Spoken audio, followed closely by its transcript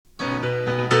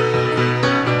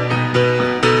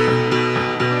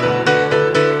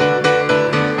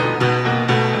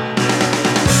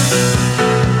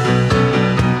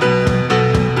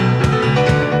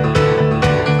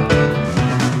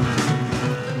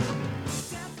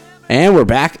And we're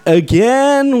back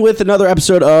again with another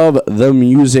episode of the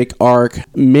Music Arc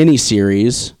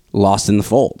miniseries, Lost in the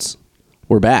Folds.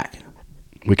 We're back.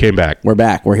 We came back. We're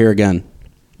back. We're here again.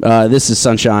 This is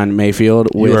Sunshine Mayfield.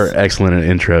 You are excellent at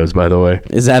intros, by the way.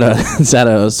 Is that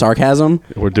a sarcasm?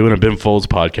 We're doing a Ben Folds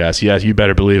podcast. Yes, you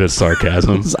better believe it's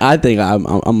sarcasm. I think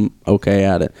I'm okay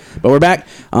at it. But we're back.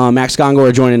 Max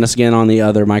Gongor joining us again on the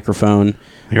other microphone.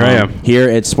 Here I am. Here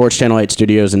at Sports Channel 8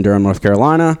 Studios in Durham, North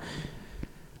Carolina.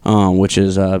 Which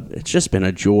is it's just been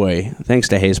a joy. Thanks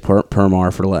to Hayes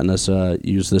Permar for letting us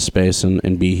use this space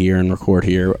and be here and record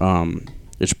here.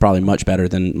 It's probably much better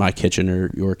than my kitchen or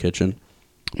your kitchen.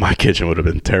 My kitchen would have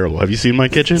been terrible. Have you seen my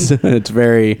kitchen? It's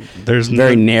very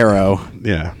narrow.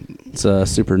 Yeah. It's a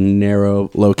super narrow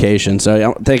location.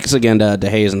 So thanks again to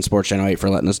Hayes and Sports Channel 8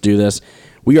 for letting us do this.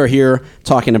 We are here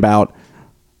talking about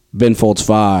Ben Folds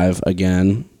 5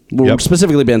 again. Yep.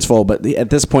 Specifically Ben's Fold, but at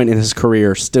this point in his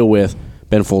career, still with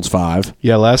Ben Folds 5.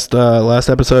 Yeah, last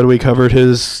episode we covered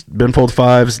his Ben Folds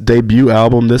 5's debut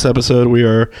album. This episode we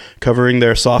are covering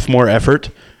their sophomore effort.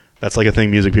 That's like a thing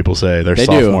music people say, their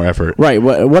sophomore effort. Right.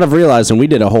 What I've realized, and we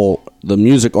did the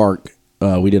Music Arc,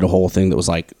 we did a whole thing that was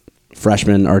like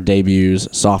freshmen, our debuts,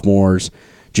 sophomores,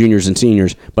 juniors, and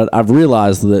seniors. But I've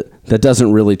realized that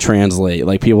doesn't really translate.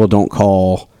 Like, people don't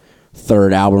call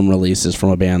third album releases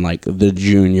from a band like the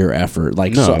junior effort.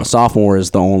 Like, no. Sophomore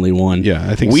is the only one. Yeah,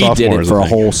 I think we did it for a thing.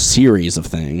 whole series of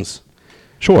things.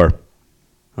 Sure.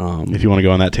 If you want to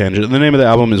go on that tangent. The name of the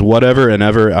album is Whatever and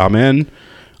Ever Amen.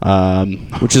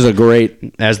 Which is a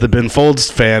great... As the Ben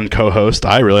Folds fan co-host,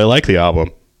 I really like the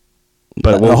album.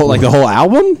 But the whole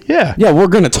album? Yeah. Yeah, we're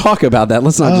going to talk about that.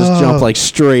 Let's not just jump like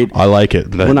straight. I like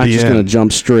it. We're not just going to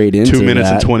jump straight into 2 minutes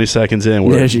that. and 20 seconds in.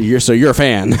 You're a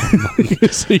fan.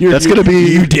 That's going to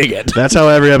be... You dig it. That's how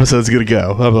every episode's going to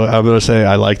go. I'm going to say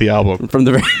I like the album. From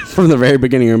the very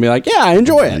beginning, you're going to be like, yeah, I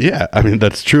enjoy it. Yeah, I mean,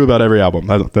 that's true about every album.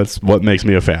 That's what makes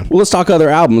me a fan. Well, let's talk other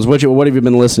albums. What have you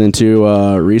been listening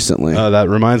to recently? That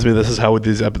reminds me, this is how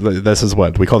this is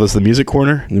what we call this, the Music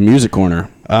Corner? The Music Corner.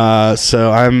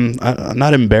 So I'm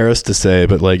not embarrassed to say,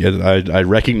 but like I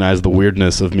recognize the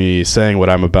weirdness of me saying what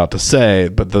I'm about to say.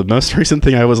 But the most recent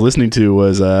thing I was listening to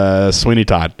was Sweeney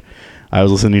Todd. I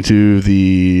was listening to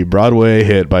the Broadway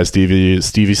hit by Stephen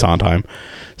Sondheim,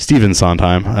 Sweeney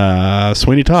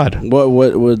Todd. What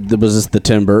was this, the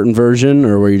Tim Burton version,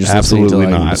 or were you just absolutely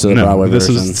listening to, like, not? No, Broadway this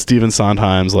version? is Stephen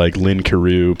Sondheim's like Lynn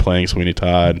Carew playing Sweeney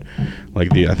Todd,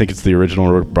 like I think it's the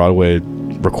original Broadway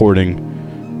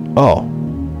recording. Oh,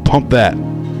 pump that,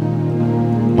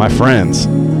 my friends.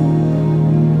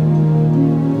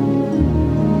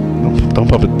 Don't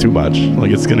pump it too much.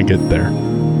 Like, it's gonna get there.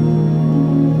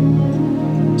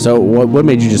 So what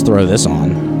made you just throw this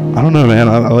on? I don't know, man.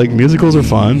 I like, musicals are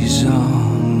fun.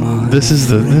 This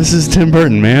is Tim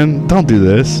Burton, man. Don't do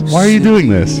this. Why are you doing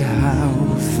this?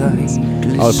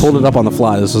 I pulled it up on the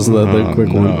fly. This was the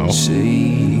quick one.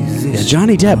 Yeah,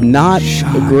 Johnny Depp, not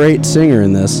a great singer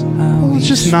in this. It's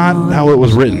just not how it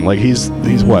was written. Like, he's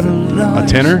what, a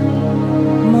tenor?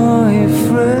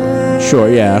 Sure,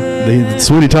 yeah.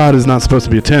 Sweeney Todd is not supposed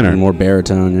to be a tenor. More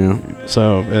baritone, yeah.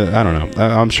 So, I don't know.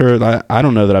 I'm sure, I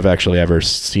don't know that I've actually ever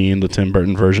seen the Tim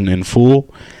Burton version in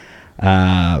full.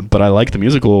 But I like the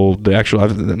musical,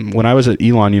 when I was at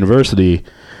Elon University,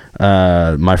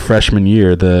 my freshman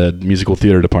year, the musical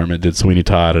theater department did Sweeney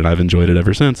Todd, and I've enjoyed it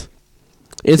ever since.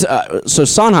 It's so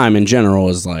Sondheim in general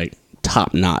is like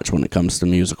top notch when it comes to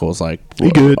musicals. Like,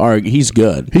 he's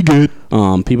good.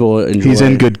 People enjoy. He's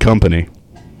in good company.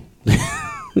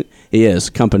 He is.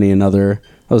 Company, another.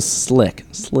 That was slick.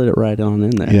 Slid it right on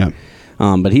in there. Yeah.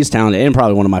 But he's talented, and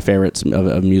probably one of my favorites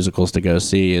of musicals to go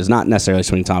see is not necessarily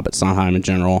Sweeney Todd, but Sondheim in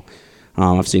general.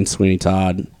 I've seen Sweeney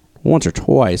Todd once or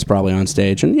twice, probably on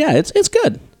stage, and yeah, it's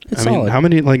good. It's solid. How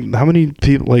many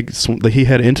people he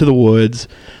had Into the Woods,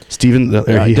 he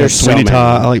had Sweeney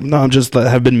Todd.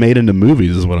 Have been made into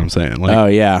movies is what I'm saying. Like, oh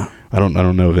yeah. I don't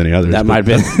know of any others. That might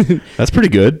have been. That's pretty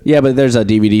good. Yeah, but there's a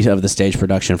DVD of the stage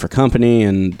production for Company,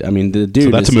 and I mean the dude.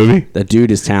 So that's a movie. The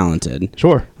dude is talented.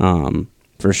 Sure.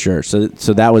 For sure. So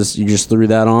that was, you just threw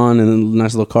that on and a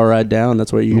nice little car ride down.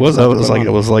 That's what you. It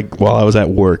was like while I was at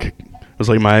work. It was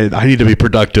like I need to be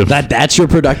productive. That's your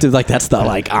productive. Like, that's the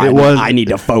I need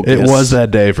to focus. It was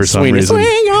that day for some reason.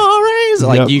 Swing your razor.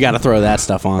 Like, you got to throw that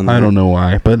stuff on there. I don't know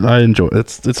why, but I enjoy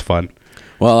it. It's fun.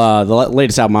 Well, the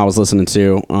latest album I was listening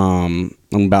to, I'm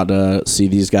about to see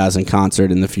these guys in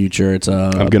concert in the future. It's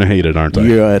I'm gonna hate it, aren't I?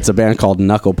 Yeah, it's a band called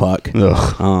Knuckle Puck.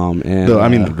 Ugh. I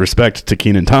mean, respect to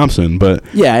Kenan Thompson, but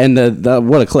yeah, and the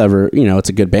what a clever, it's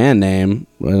a good band name.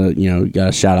 You got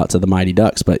a shout out to the Mighty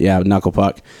Ducks, but yeah, Knuckle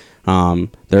Puck.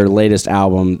 Their latest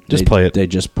album, Just play it. They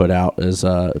just put out is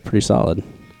pretty solid.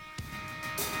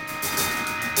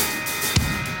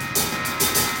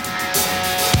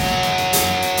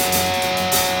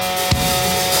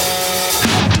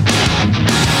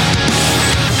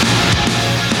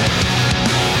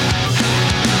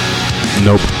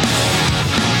 Nope.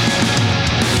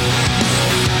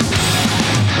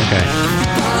 Okay.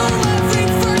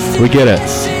 We get it.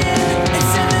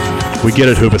 We get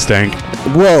it, Hoobastank.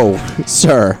 Whoa,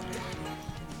 sir.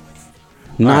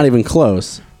 Not even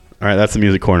close. All right, that's the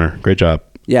music corner. Great job.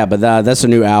 Yeah, but that's a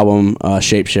new album,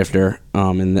 Shapeshifter.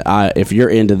 And if you're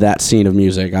into that scene of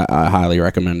music, I highly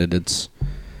recommend it. It's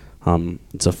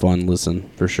a fun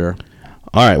listen for sure.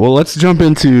 All right, well, let's jump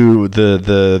into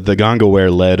the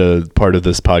Gongaware led part of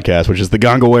this podcast, which is the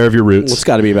Gongaware of your roots. Well, it's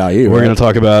got to be about you. We're right? going to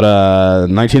talk about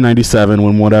 1997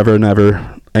 when Whatever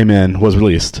Never Amen was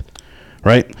released,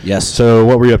 right? Yes. So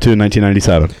what were you up to in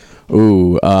 1997?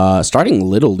 Ooh, starting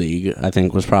Little League, I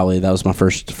think that was my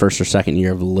first or second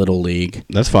year of Little League.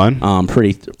 That's fun.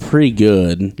 Pretty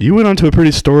good. You went on to a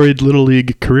pretty storied Little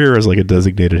League career as like a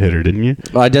designated hitter, didn't you?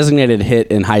 Well, I designated hit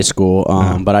in high school,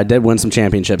 but I did win some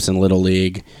championships in Little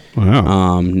League.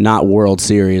 Wow. Not World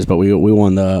Series, but we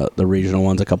won the regional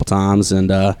ones a couple times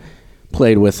and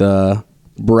played with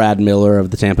Brad Miller of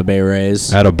the Tampa Bay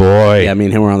Rays. Attaboy. Yeah, me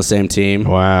and him were on the same team.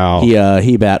 Wow.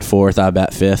 He bat fourth, I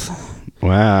bat fifth.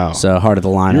 Wow. So heart of the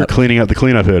lineup. You're cleaning up the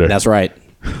cleanup hitter. That's right.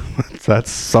 That's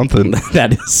something.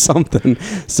 That is something.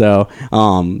 So,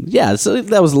 so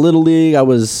that was Little League. I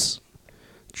was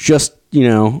just,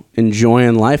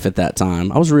 enjoying life at that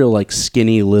time. I was a real,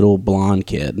 skinny little blonde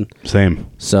kid. Same.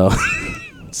 So, I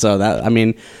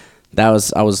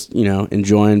was,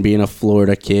 enjoying being a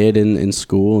Florida kid in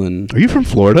school. And Are you from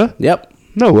Florida? Yep.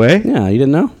 No way. Yeah, you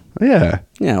didn't know? Yeah.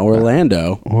 Yeah,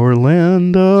 Orlando.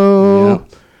 Orlando. Yeah.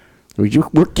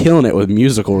 We're killing it with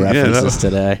musical references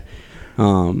today.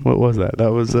 What was that?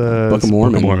 That was Book of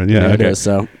Mormon. Book of Mormon. Yeah, it okay. is.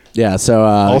 So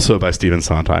Also by Stephen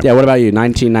Sondheim. Yeah, what about you?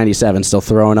 1997, still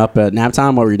throwing up at nap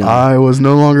time? What were you doing? I was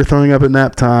no longer throwing up at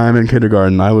nap time in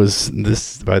kindergarten.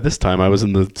 By this time I was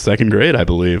in the second grade, I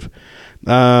believe.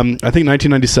 I think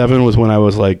 1997 was when I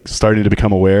was starting to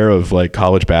become aware of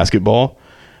college basketball.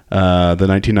 The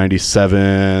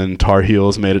 1997 Tar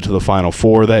Heels made it to the Final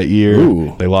Four that year.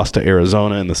 Ooh. They lost to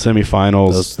Arizona in the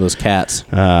semifinals. Those cats.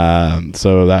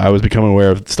 So that I was becoming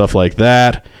aware of stuff like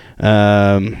that.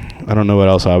 I don't know what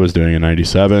else I was doing in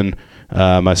 97.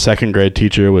 My second grade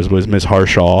teacher was Miss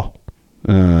Harshaw.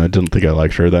 I didn't think I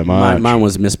liked her that much. Mine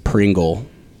was Miss Pringle.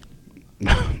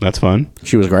 That's fun.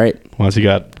 She was great. Once you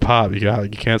got pop, you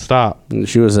can't stop.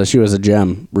 She was a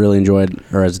gem. Really enjoyed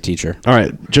her as a teacher. All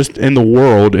right, just in the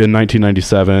world in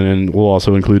 1997, and we'll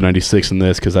also include 96 in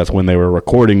this because that's when they were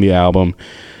recording the album.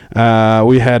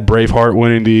 We had Braveheart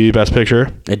winning the Best Picture.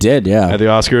 It did, yeah. At the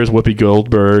Oscars, Whoopi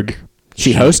Goldberg.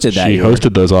 She hosted that. She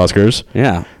hosted those Oscars.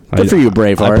 Yeah. Good for you,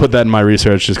 Braveheart. I put that in my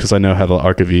research just because I know how the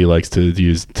Arc of E likes to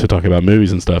use to talk about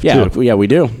movies and stuff. Yeah, too. yeah, we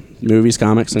do. Movies,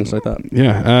 comics, things like that.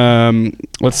 Yeah.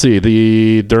 Let's see.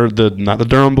 Not the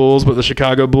Durham Bulls, but the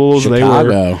Chicago Bulls.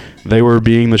 Chicago. They were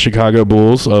being the Chicago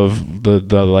Bulls of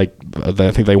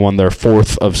I think they won their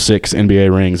 4th of 6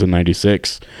 NBA rings in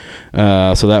 '96.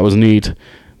 So that was neat.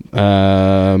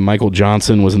 Michael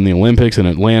Johnson was in the Olympics in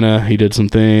Atlanta. He did some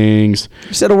things.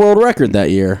 You set a world record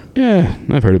that year. Yeah,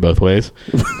 I've heard it both ways.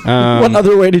 What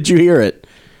other way did you hear it?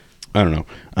 I don't know.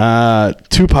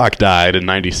 Tupac died in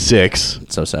 '96.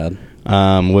 So sad.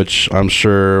 Which I'm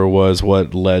sure was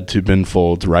what led to Ben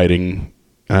Folds writing.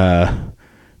 That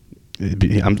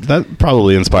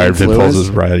probably inspired Ben Folds'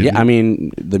 writing. Yeah, I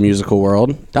mean, the musical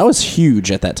world. That was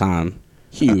huge at that time.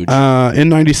 Huge. In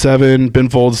 '97, Ben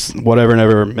Folds' Whatever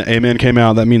Never Amen came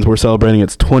out. That means we're celebrating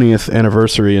its 20th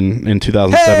anniversary in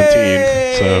 2017.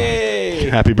 Hey! So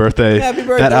happy birthday. Happy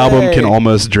birthday. That album can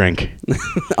almost drink.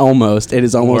 Almost. It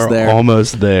is almost We're there.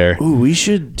 Almost there. Ooh, we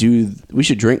should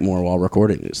drink more while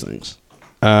recording these things.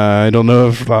 I don't know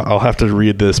if I'll have to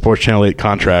read the Sports Channel 8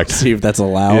 contract. See if that's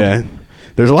allowed. Yeah.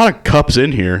 There's a lot of cups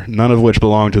in here, none of which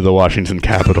belong to the Washington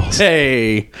Capitals.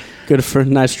 Hey,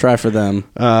 nice try for them.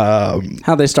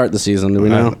 How'd they start the season? Do we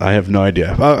know? I have no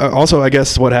idea. Also, I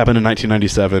guess what happened in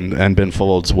 1997 and Ben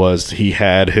Folds was he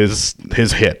had his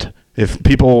hit. If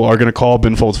people are going to call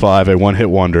Ben Folds 5 a one-hit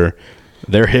wonder,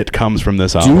 their hit comes from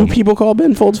this album. Do people call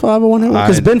Ben Folds 5 a one-hit wonder?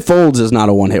 Because Ben Folds is not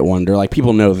a one-hit wonder.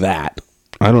 People know that.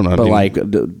 I don't know.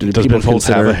 But does Ben Folds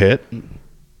have a hit?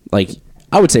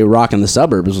 I would say "Rockin' the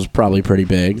Suburbs" was probably pretty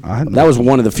big. That was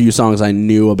one of the few songs I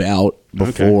knew about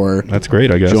before. Okay. That's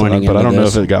great, I guess. But I don't know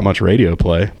if it got much radio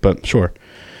play, but sure.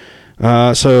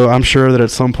 So I'm sure that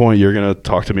at some point you're going to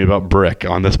talk to me about Brick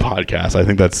on this podcast. I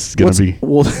think that's going to be...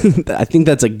 Well, I think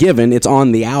that's a given. It's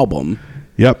on the album.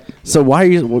 Yep. So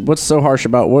what's so harsh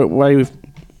about... Why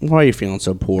are you feeling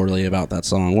so poorly about that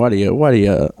song? Why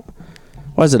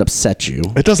does it upset you?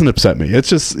 It doesn't upset me. It's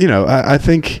just, I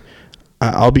think...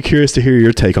 I'll be curious to hear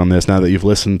your take on this now that you've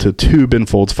listened to 2 Ben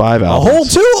Folds 5 albums. A whole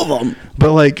 2 of them!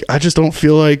 But, like, I just don't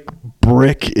feel like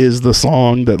Brick is the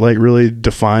song that, like, really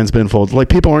defines Ben Folds. Like,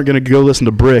 people aren't going to go listen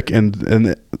to Brick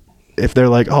and if they're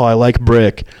like, oh, I like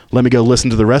Brick, let me go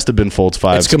listen to the rest of Ben Folds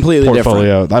 5's it's completely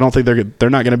portfolio. different. I don't think they're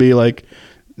not going to be, like,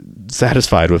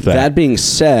 satisfied with that. That being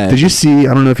said... Did you see,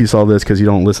 I don't know if you saw this because you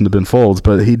don't listen to Ben Folds,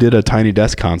 but he did a Tiny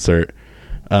Desk concert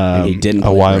he didn't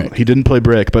play Brick. He didn't play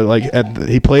Brick, but like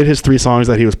he played his 3 songs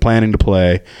that he was planning to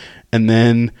play, and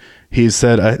then he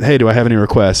said, "Hey, do I have any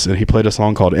requests?" And he played a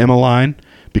song called "Emmeline"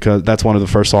 because that's one of the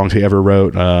first songs he ever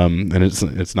wrote, and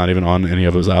it's not even on any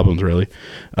of his albums really.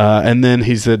 And then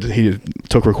he said he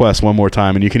took requests one more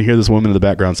time, and you can hear this woman in the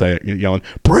background yelling,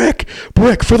 "Brick,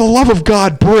 Brick, for the love of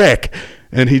God, Brick!"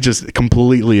 And he just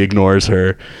completely ignores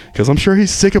her because I'm sure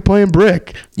he's sick of playing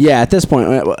Brick. Yeah, at this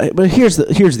point, but here's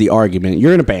the argument.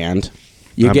 You're in a band.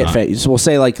 So we'll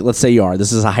say, like, let's say you are.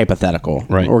 This is a hypothetical.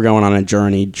 Right. We're going on a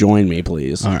journey. Join me,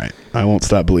 please. All right. I won't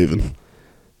stop believing.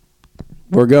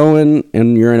 We're going,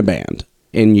 and you're in a band,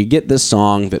 and you get this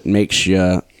song that makes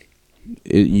you.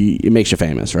 It makes you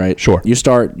famous, right? Sure. You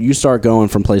start going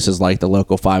from places like the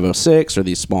local 506 or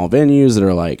these small venues that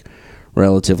are like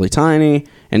relatively tiny,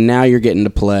 and now you're getting to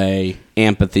play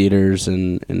amphitheaters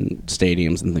and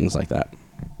stadiums and things like that.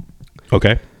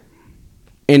 Okay.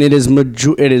 And it is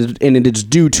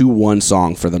due to one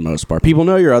song for the most part. People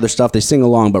know your other stuff, they sing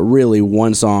along, but really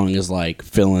one song is like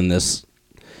filling the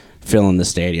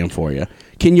stadium for you.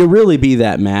 Can you really be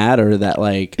that mad or that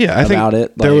like about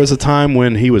it? There was a time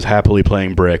when he was happily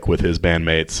playing Brick with his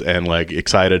bandmates and like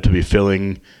excited to be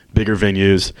filling bigger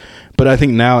venues, but I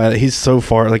think now he's so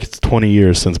far, like it's 20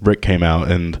 years since Brick came out,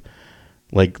 and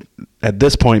like at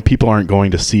this point people aren't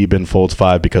going to see Ben Folds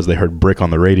 5 because they heard Brick on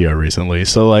the radio recently,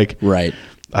 so like right.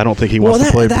 I don't think he wants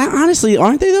to play. Honestly,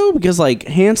 aren't they though? Because like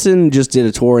Hanson just did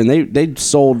a tour and they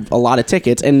sold a lot of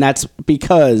tickets, and that's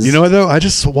because you know what though, I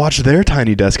just watched their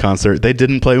Tiny Desk concert. They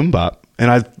didn't play MMMBop, and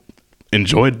I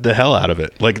enjoyed the hell out of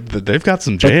it. Like they've got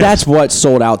some jams. But that's what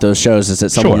sold out those shows, is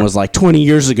that someone was like, 20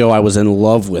 years ago I was in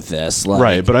love with this. Like,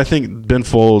 right, but I think Ben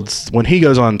Folds, when he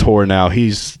goes on tour now,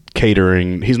 he's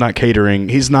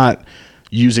not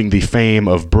using the fame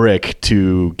of Brick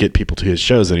to get people to his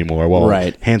shows anymore. Well,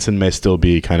 right. Hanson may still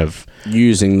be kind of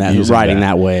riding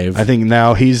that wave. I think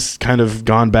now he's kind of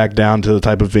gone back down to the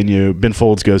type of venue. Ben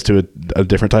Folds goes to a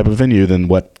different type of venue than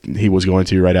what he was going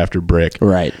to right after Brick.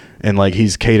 Right. And like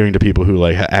he's catering to people who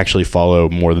like actually follow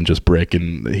more than just Brick,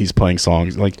 and he's playing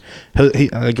songs like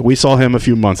we saw him a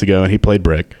few months ago and he played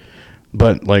Brick,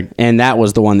 but like, and that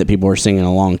was the one that people were singing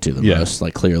along to the most,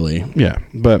 like clearly. Yeah,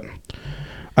 but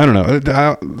I don't know.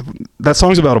 That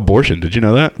song's about abortion. Did you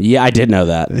know that? Yeah, I did know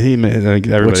that.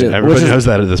 Everybody knows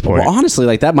that at this point. Well, honestly,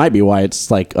 like that might be why it's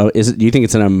like. Do you think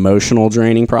it's an emotional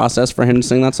draining process for him to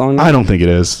sing that song now? I don't think it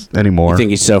is anymore. You think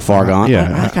he's so far gone?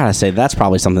 Yeah, I gotta say that's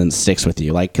probably something that sticks with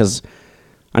you, like because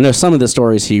I know some of the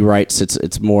stories he writes.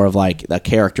 It's more of like a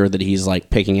character that he's like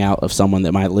picking out of someone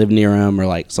that might live near him or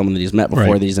like someone that he's met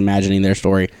before, that he's imagining their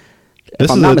story. If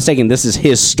I'm not mistaken, this is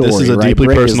his story. This is a deeply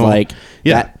personal.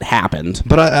 That happened.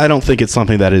 But I don't think it's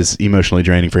something that is emotionally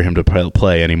draining for him to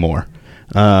play anymore.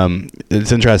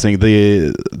 It's interesting.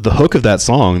 The hook of that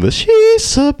song, the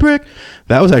 "She's a Brick,"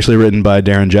 that was actually written by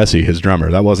Darren Jesse, his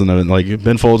drummer. That wasn't like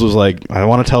Ben Folds was like, I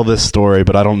want to tell this story,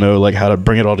 but I don't know like how to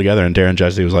bring it all together. And Darren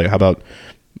Jesse was like, how about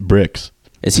bricks?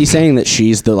 Is he saying that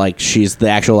she's the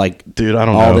actual like, dude, I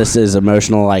don't know. All this is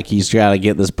emotional, like he's got to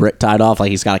get this brick tied off,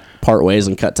 like he's got to part ways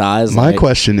and cut ties? My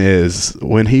question is,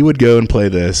 when he would go and play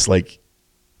this like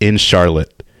in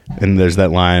Charlotte, and there's that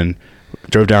line,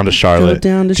 drove down to Charlotte. Do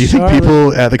you think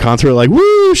people at the concert are like,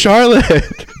 woo,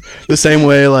 Charlotte? The same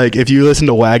way, like, if you listen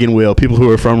to Wagon Wheel, people who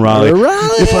are from Raleigh,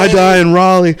 if I die in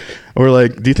Raleigh, or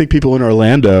like, do you think people in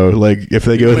Orlando, like, if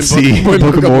they go and see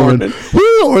Book of Mormon,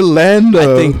 woo, Orlando?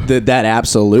 I think that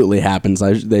absolutely happens.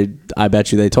 I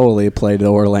bet you they totally play the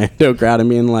Orlando crowd and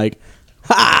being like,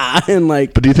 ha, and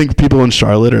like. But do you think people in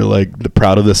Charlotte are like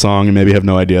proud of this song and maybe have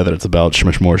no idea that it's about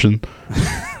Schmishmortion?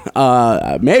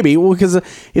 Maybe. Well, because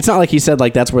it's not like he said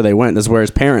like that's where they went. That's where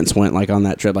his parents went, like on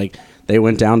that trip. Like they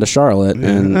went down to Charlotte,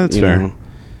 and that's fair. Know,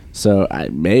 so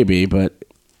maybe, but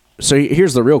so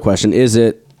here's the real question: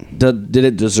 did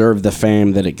it deserve the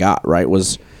fame that it got? Right?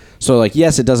 So like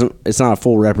yes, it doesn't. It's not a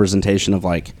full representation of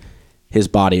like his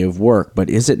body of work, but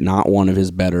is it not one of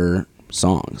his better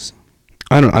songs?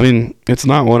 I mean, it's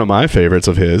not one of my favorites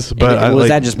of his, but Was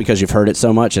that just because you've heard it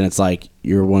so much, and it's like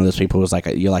you're one of those people who's like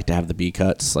you like to have the B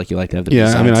cuts, like you like to have the yeah.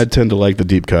 B-sides? I mean, I tend to like the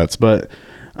deep cuts, but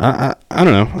I don't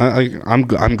know.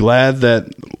 I'm glad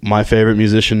that my favorite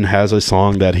musician has a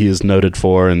song that he is noted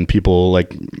for, and people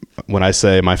like when I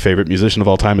say my favorite musician of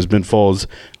all time is Ben Folds,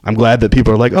 I'm glad that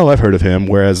people are like, oh, I've heard of him.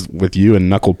 Whereas with you and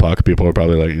Knuckle Puck, people are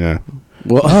probably like, yeah,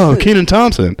 well, oh, Kenan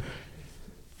Thompson.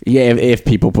 Yeah, if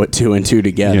people put two and two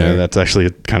together. Yeah, that's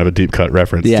actually kind of a deep cut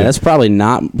reference. Yeah, too. that's probably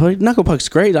not. But Knuckle Puck's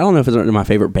great. I don't know if it's my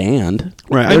favorite band.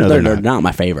 Right, I know they're they're not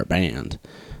my favorite band.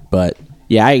 But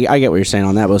yeah, I get what you're saying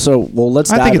on that. But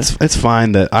let's. I think it's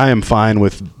fine that I am fine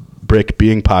with Brick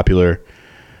being popular.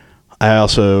 I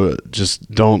also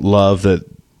just don't love that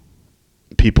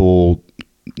people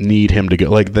need him to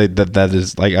go. Like that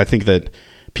is like I think that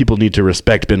people need to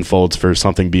respect Ben Folds for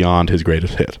something beyond his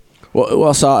greatest hit.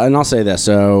 Well, so and I'll say this.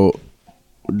 So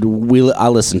I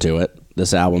listened to it,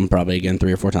 this album, probably again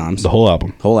 3 or 4 times. The whole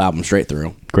album straight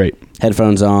through. Great.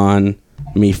 Headphones on,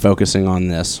 me focusing on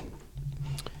this.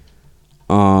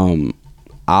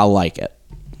 I like it.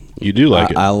 You do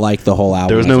like it. I like the whole album.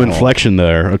 There was no inflection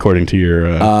there, according to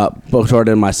your. Both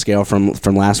in my scale from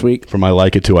last week. From I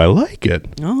like it to I like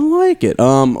it. I like it.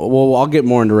 Well, I'll get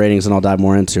more into ratings and I'll dive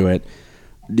more into it.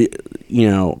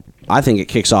 I think it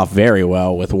kicks off very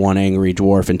well with One Angry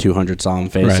Dwarf and 200 Solemn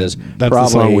Faces. Right. That's the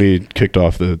song we kicked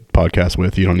off the podcast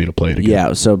with. You don't need to play it again.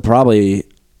 Yeah, so probably...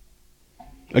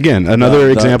 Again, another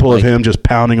example of him just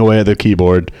pounding away at the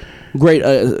keyboard. Great.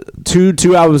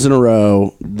 Two albums in a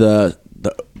row. The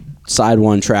side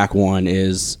one, track one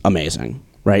is amazing.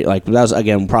 Right? Like, that was,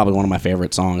 again, probably one of my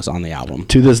favorite songs on the album.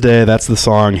 To this day, that's the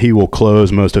song he will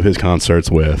close most of his concerts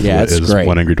with. Yeah, it's great.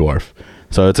 One Angry Dwarf.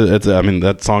 So it's I mean,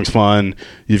 that song's fun.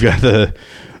 You've got the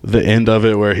end of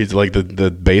it where he's like the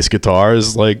bass guitar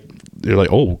is like, you're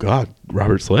like, oh God,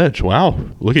 Robert Sledge, wow,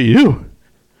 look at you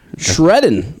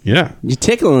shredding. Yeah, you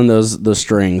tickling those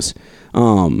strings. Wait,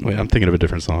 I'm thinking of a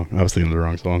different song. I was thinking of the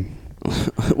wrong song.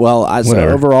 Well, so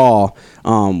overall,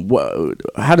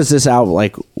 how does this out?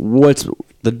 Like, what's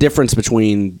the difference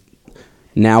between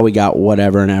Now We Got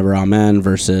Whatever and Ever Amen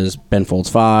versus Ben Folds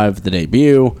 5, the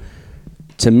debut?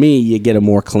 To me, you get a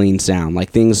more clean sound.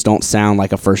 Like, things don't sound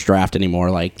like a first draft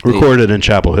anymore. Like recorded in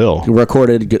Chapel Hill.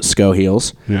 Recorded Sco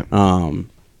Heels. Yeah.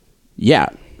 Yeah.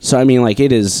 So I mean, like,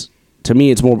 it is. To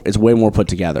me, it's way more put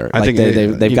together. I think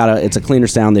they've got it's a cleaner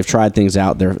sound. They've tried things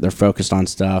out. They're focused on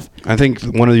stuff. I think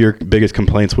one of your biggest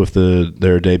complaints with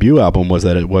their debut album was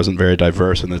that it wasn't very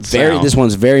diverse in its sound. This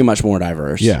one's very much more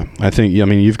diverse. Yeah, I think. I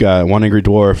mean, you've got One Angry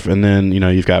Dwarf, and then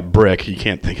you've got Brick. You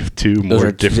can't think of two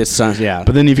more different. Yeah.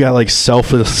 But then you've got like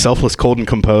Selfless, Cold and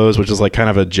Composed, which is like kind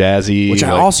of a jazzy. Which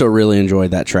I also really enjoyed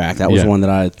that track. That was one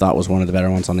that I thought was one of the better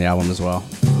ones on the album as well.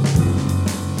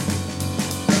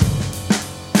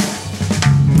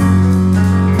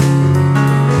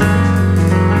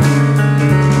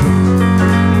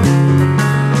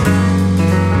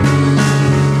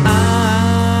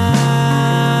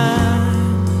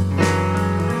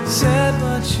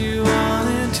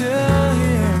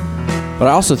 But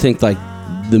I also think like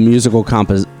the musical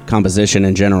composition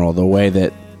in general, the way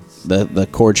that the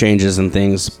chord changes and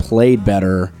things played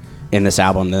better in this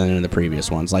album than in the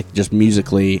previous ones. Like, just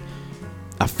musically,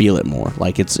 I feel it more.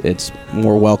 Like, it's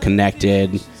more well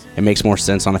connected. It makes more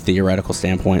sense on a theoretical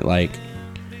standpoint. Like,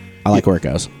 I like where it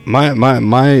goes. My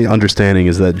understanding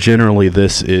is that generally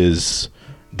this is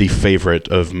the favorite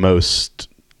of most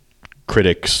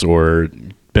critics or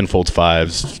Ben Folds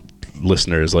 5's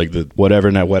listeners, like the whatever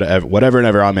and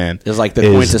ever Amen is like the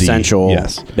quintessential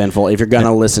Ben Folds. If you're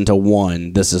gonna listen to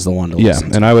one, this is the one to listen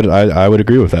to. And I would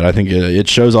agree with that. I think it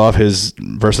shows off his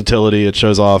versatility. It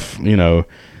shows off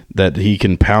that he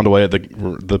can pound away at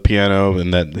the piano,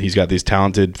 and that he's got these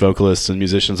talented vocalists and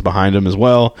musicians behind him as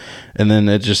well. And then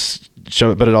it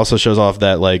also shows off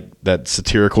that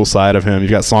satirical side of him. You've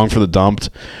got Song for the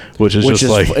Dumped, which is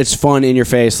it's fun in your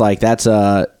face. Like, that's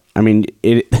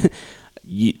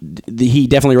he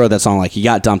definitely wrote that song like he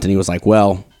got dumped and he was like,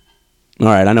 well, all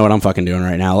right, I know what I'm fucking doing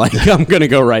right now. Like, I'm gonna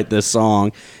go write this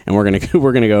song and we're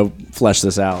gonna go flesh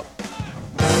this out.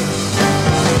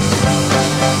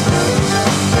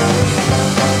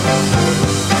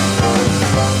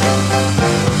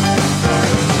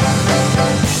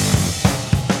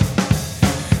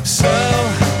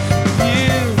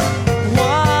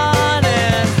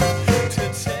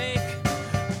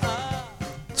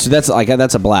 So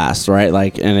that's a blast, right?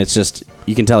 Like, and it's just,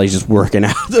 you can tell he's just working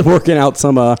out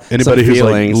some Anybody some who's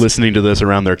feelings. like listening to this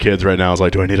around their kids right now is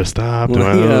like, do I need to stop?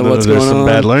 What's There's going some on?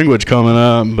 bad language coming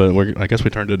up, but I guess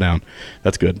we turned it down.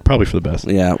 That's good. Probably for the best.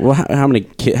 Yeah. Well, how many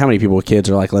people with kids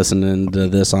are like listening to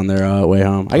this on their way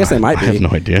home? I guess they might be. I have no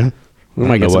idea. We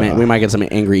might get some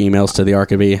angry emails to the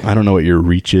Archivy. I don't know what your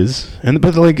reach is,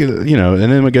 but like and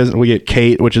then we get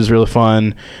Kate, which is really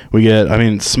fun. We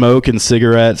get, Smoke and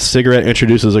Cigarette. Cigarette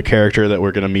introduces a character that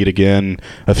we're gonna meet again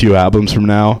a few albums from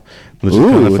now. Which is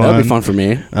kinda fun. That'd be fun for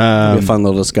me. That'd be a fun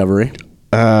little discovery.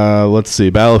 Let's see.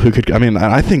 Battle of Who Could.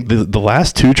 I think the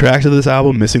last 2 tracks of this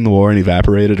album, Missing the War and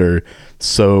Evaporated, are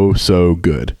so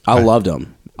good. I loved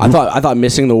them. I thought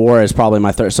Missing the War is probably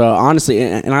my third. So honestly,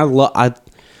 and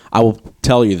I will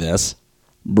tell you this,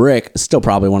 Brick is still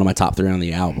probably one of my top 3 on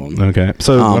the album. Okay.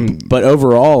 So, but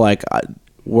overall, like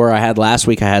where I had last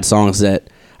week, I had songs that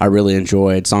I really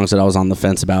enjoyed, songs that I was on the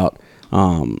fence about,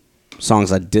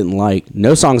 songs I didn't like.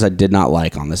 No songs I did not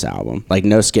like on this album. Like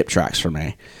no skip tracks for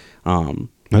me.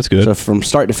 That's good. So from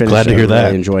start to finish, Glad to hear that. I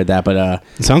really enjoyed that. But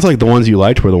it sounds like the ones you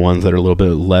liked were the ones that are a little bit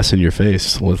less in your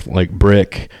face, with like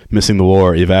Brick, Missing the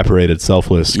War, Evaporated,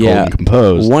 Selfless, Cold and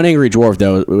Composed. One Angry Dwarf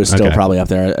though, it was still probably up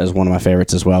there as one of my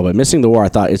favorites as well. But Missing the War, I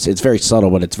thought it's very subtle,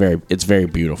 but it's very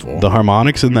beautiful. The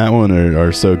harmonics in that one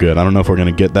are so good. I don't know if we're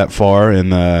gonna get that far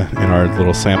in our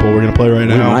little sample we're gonna play right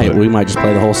now. We might just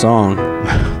play the whole song.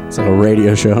 It's like a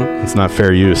radio show. It's not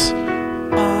fair use.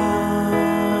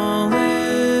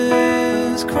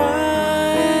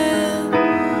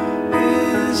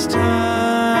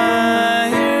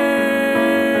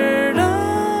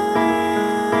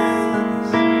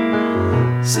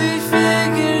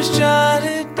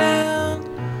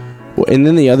 And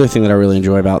then the other thing that I really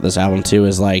enjoy about this album too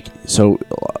is like, so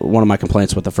one of my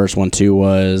complaints with the first one too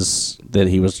was that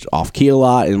he was off key a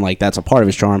lot, and like that's a part of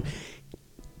his charm.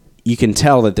 You can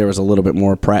tell that there was a little bit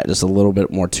more practice, a little bit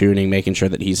more tuning, making sure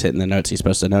that he's hitting the notes he's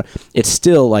supposed to know. It's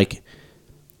still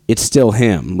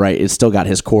him, right? It's still got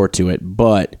his core to it,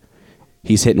 but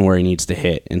he's hitting where he needs to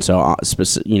hit. And so,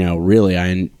 really,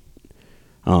 I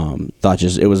thought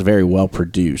just it was very well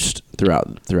produced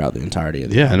throughout the entirety of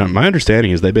the album. And my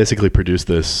understanding is they basically produced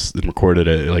this and recorded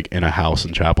it like in a house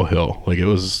in Chapel Hill. Like it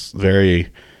was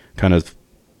very kind of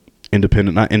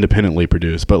not independently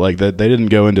produced, but like they didn't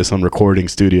go into some recording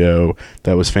studio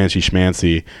that was fancy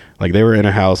schmancy. Like they were in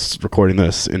a house recording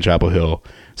this in Chapel Hill.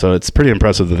 So it's pretty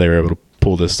impressive that they were able to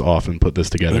pull this off and put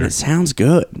this together. And it sounds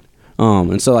good.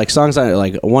 And so like songs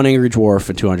like One Angry Dwarf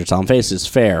and 200 Solemn Faces,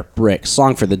 Fair, Brick,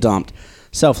 Song for the Dumped,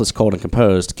 Selfless, Cold and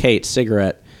Composed, Kate,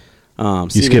 Cigarette. You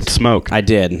skipped Smoke. I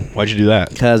did. Why'd you do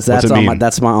that? Because that's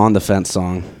my on the fence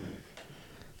song.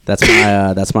 That's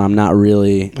my I'm not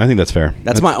really. I think that's fair.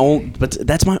 That's my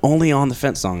only on the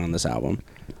fence song on this album.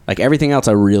 Like everything else,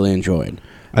 I really enjoyed.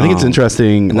 I think it's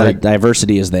interesting. And like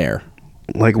diversity is there.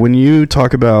 Like when you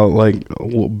talk about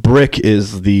Brick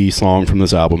is the song from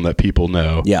this album that people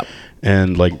know. Yeah.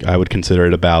 And like I would consider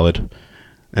it a ballad.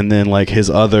 And then like his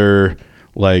other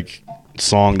like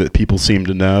song that people seem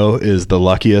to know is The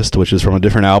Luckiest, which is from a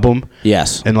different album.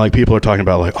 Yes. And like people are talking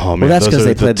about like, oh man, well, that's because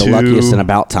they played The Luckiest and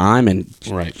About Time, and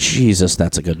right. Jesus,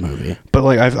 that's a good movie. But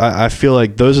like I feel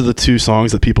like those are the 2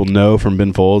 songs that people know from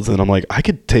Ben Folds, and I'm like, I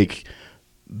could take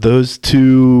those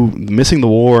 2, Missing the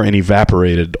War and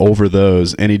Evaporated, over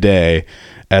those any day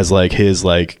as like his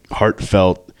like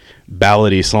heartfelt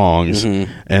ballady songs.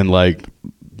 And like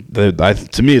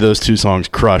to me those 2 songs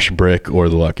crush Brick or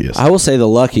The Luckiest. I will say The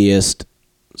Luckiest.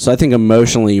 So I think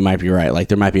emotionally you might be right. Like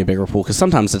there might be a bigger pool because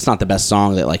sometimes it's not the best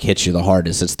song that like hits you the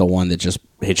hardest. It's the one that just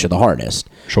hits you the hardest.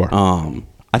 Sure.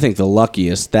 I think The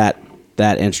Luckiest, that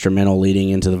instrumental leading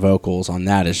into the vocals on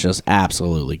that is just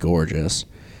absolutely gorgeous.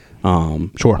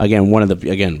 Sure. Again, one of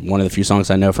the few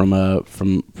songs I know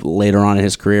from later on in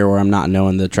his career where I'm not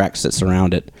knowing the tracks that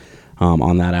surround it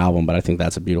on that album, but I think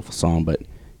that's a beautiful song. But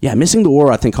yeah, Missing the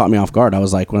War I think caught me off guard. I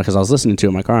was like, because I was listening to it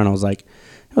in my car and I was like,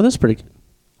 oh, this is pretty.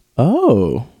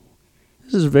 Oh,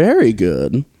 this is very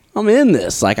good. I'm in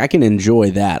this. Like I can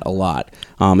enjoy that a lot.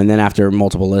 And then after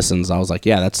multiple listens, I was like,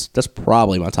 yeah, that's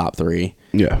probably my top 3.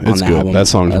 Yeah, it's good. That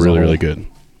song's really really good.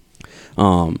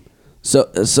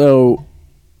 So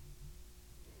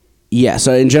yeah.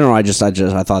 So in general, I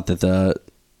thought that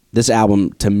this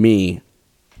album to me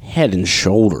head and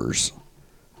shoulders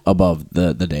above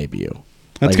the debut.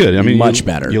 That's good. I mean, much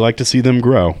better. You like to see them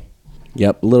grow.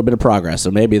 Yep, a little bit of progress.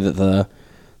 So maybe the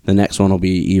next one will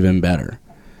be even better.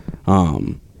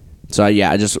 So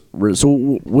yeah, so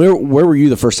where were you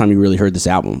the first time you really heard this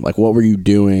album? Like, what were you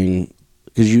doing?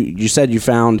 Because you said you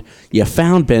found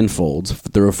Ben Folds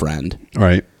through a friend,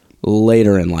 right?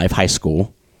 Later in life, high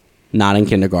school. not in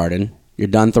kindergarten. You're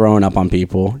done throwing up on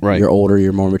people. Right. You're older.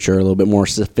 You're more mature. A little bit more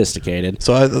sophisticated.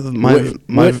 So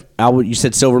what album? You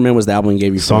said Silverman was the album you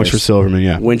gave you Songs first. for Silverman,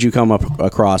 yeah. When'd you come up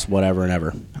across whatever and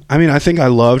ever? I mean, I think I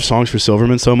loved Songs for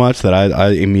Silverman so much that I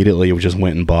immediately just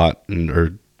went and bought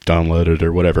or downloaded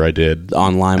or whatever I did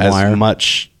On LimeWire? as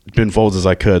much Ben Folds as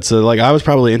I could. So like I was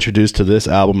probably introduced to this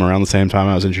album around the same time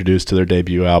I was introduced to their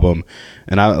debut album,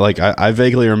 and I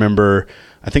vaguely remember.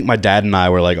 I think my dad and I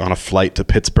were like on a flight to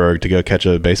Pittsburgh to go catch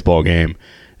a baseball game,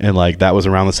 and like that was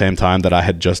around the same time that I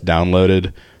had just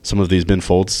downloaded some of these Ben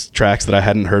Folds tracks that I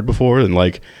hadn't heard before, and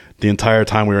like the entire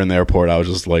time we were in the airport, I was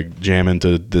just like jamming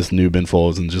to this new Ben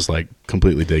Folds and just like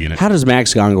completely digging it. How does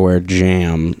Max Gongaware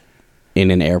jam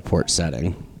in an airport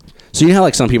setting? So you know how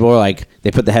like some people are like they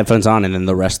put the headphones on and then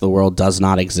the rest of the world does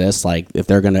not exist. Like if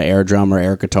they're gonna air drum or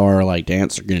air guitar or like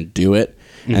dance, they're gonna do it.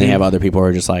 And you have other people who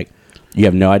are just like you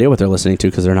have no idea what they're listening to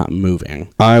because they're not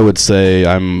moving. I would say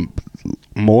I'm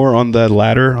more on the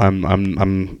latter.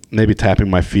 I'm maybe tapping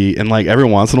my feet, and like every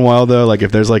once in a while though, like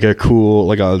if there's like a cool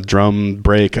like a drum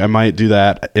break, I might do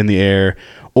that in the air.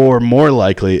 Or more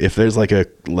likely, if there's like a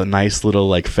nice little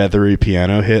like feathery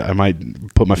piano hit, I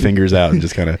might put my fingers out and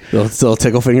just kind of little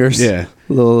tickle fingers. Yeah,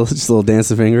 just little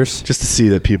dancing fingers, just to see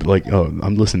that people like, oh,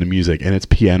 I'm listening to music and it's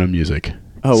piano music.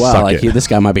 Oh wow! Suck like it. this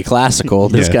guy might be classical.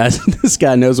 This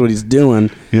guy knows what he's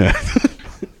doing. Yeah.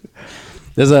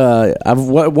 There's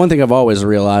one thing I've always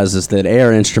realized is that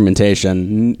air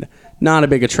instrumentation not a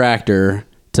big attractor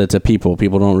to people.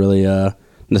 People don't really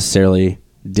necessarily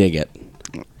dig it.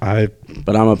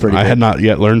 But I'm a pretty. I had not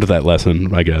yet learned that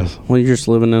lesson, I guess. Well, you're just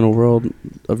living in a world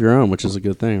of your own, which is a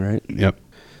good thing, right? Yep.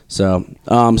 So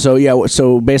yeah.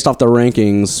 So based off the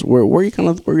rankings, where are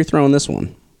you throwing this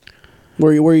one?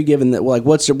 Where are you giving that? Like,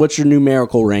 what's your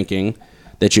numerical ranking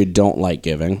that you don't like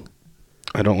giving?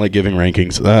 I don't like giving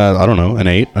rankings. I don't know, an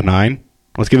 8, a 9.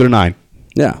 Let's give it a 9.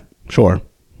 Yeah, Sure.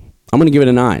 I'm gonna give it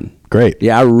a 9. Great.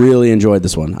 Yeah, I really enjoyed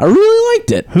this one. I really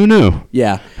liked it. Who knew?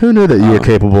 Yeah. Who knew that you were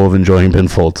capable of enjoying Ben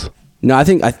Folds? No, I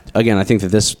think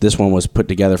that this one was put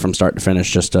together from start to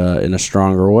finish just in a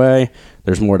stronger way.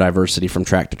 There's more diversity from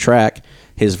track to track.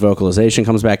 His vocalization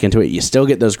comes back into it. You still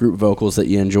get those group vocals that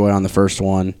you enjoy on the first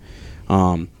one.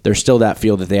 There's still that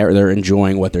feel that they're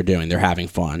enjoying what they're doing. They're having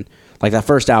fun. Like that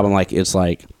first album, like it's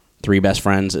like three best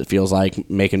friends. It feels like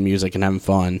making music and having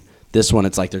fun. This one,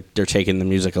 it's like they're taking the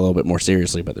music a little bit more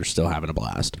seriously, but they're still having a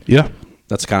blast. Yeah.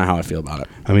 That's kind of how I feel about it.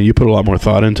 I mean, you put a lot more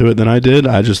thought into it than I did.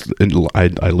 I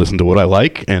listen to what I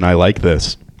like, and I like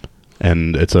this,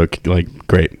 and it's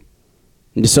great.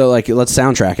 So like, let's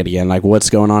soundtrack it again. Like, what's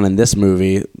going on in this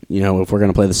movie? You know, if we're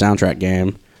gonna play the soundtrack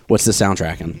game, what's the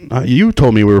soundtracking? You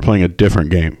told me we were playing a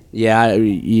different game. Yeah.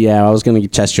 I was gonna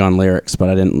test you on lyrics, but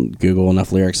I didn't Google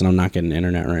enough lyrics, and I'm not getting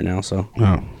internet right now. So.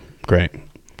 Oh, great.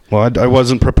 Well, I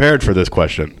wasn't prepared for this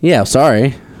question. Yeah,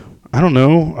 sorry. I don't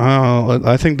know.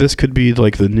 I think this could be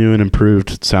like the new and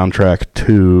improved soundtrack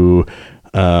to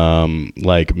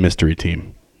like Mystery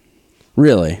Team.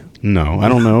 Really? No, I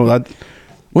don't know.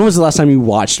 When was the last time you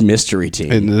watched Mystery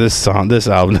Team? And this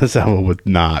album would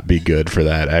not be good for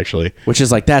that, actually. Which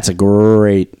is like, it's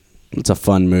a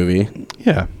fun movie.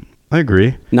 Yeah, I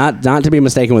agree. Not to be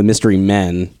mistaken with Mystery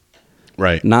Men.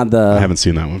 Right. I haven't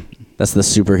seen that one. That's the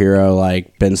superhero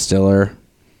like Ben Stiller,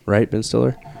 right? Ben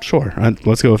Stiller. Sure,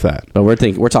 let's go with that. But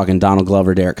we're talking Donald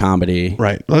Glover, Derek Comedy.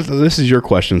 Right. This is your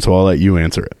question, so I'll let you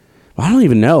answer it. I don't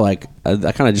even know. Like,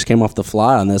 I kind of just came off the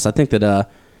fly on this. I think that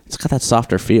it's got that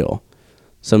softer feel.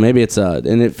 So maybe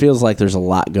and it feels like there's a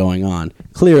lot going on.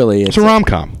 Clearly, it's a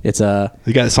rom-com. You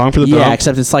got a song for the yeah, dog?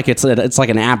 except it's like an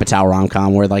Apatow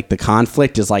rom-com where like the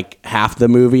conflict is like half the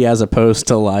movie as opposed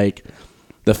to like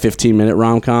the 15-minute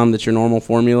rom-com that's your normal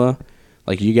formula.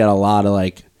 Like you got a lot of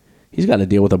like he's got to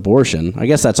deal with abortion. I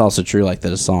guess that's also true. Like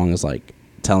that a song is like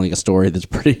telling a story that's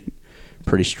pretty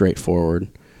straightforward.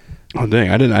 Oh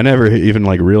dang! I never even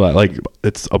like realized like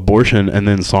it's abortion and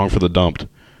then song for the dumped,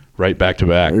 right back to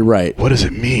back. Right. What does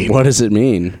it mean? What does it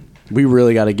mean? We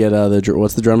really got to get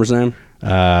what's the drummer's name?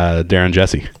 Darren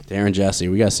Jesse. Darren Jesse.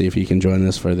 We got to see if he can join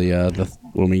us for the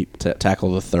when we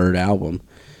tackle the third album.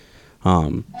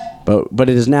 But it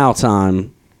is now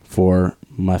time for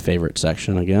my favorite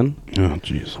section again. Oh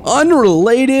jeez.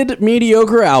 Unrelated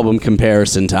mediocre album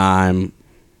comparison time.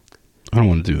 I don't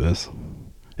want to do this.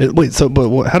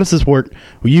 How does this work?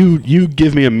 You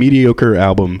give me a mediocre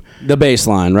album. The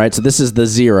baseline, right? So this is the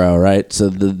 0, right? So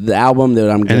the album that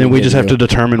I'm. And then we just have to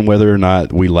determine whether or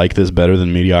not we like this better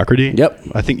than mediocrity. Yep.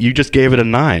 I think you just gave it a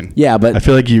 9. Yeah, but I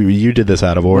feel like you did this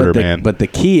out of order, man. But the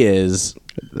key is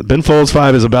Ben Folds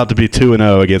 5 is about to be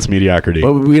 2-0 against mediocrity.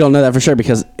 But we don't know that for sure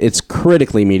because it's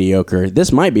critically mediocre.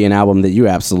 This might be an album that you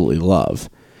absolutely love.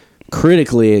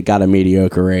 critically it got a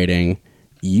mediocre rating,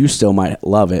 you still might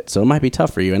love it. So it might be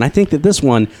tough for you. And I think that this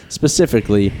one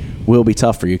specifically will be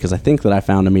tough for you because I think that I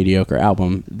found a mediocre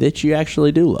album that you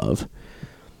actually do love.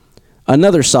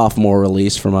 Another sophomore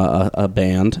release from a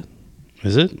band.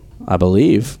 Is it? I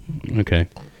believe. Okay.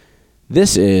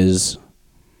 This is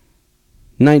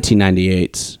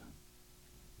 1998's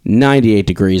 98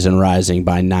 Degrees and Rising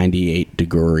by 98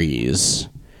 Degrees.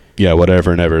 Yeah,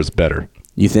 whatever and ever is better.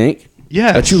 You think?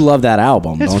 Yes. But you love that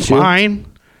album, It's don't you? fine.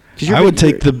 I would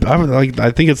take the.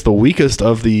 I think it's the weakest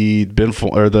of the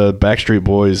the Backstreet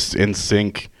Boys in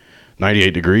sync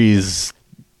 98 Degrees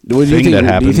What do you thing think? that Do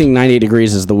you happened. think 98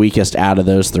 Degrees is the weakest out of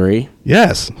those three?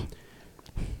 Yes.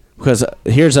 Because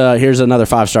here's another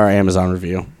 5-star Amazon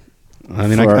review. I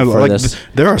mean, for like this.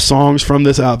 there are songs from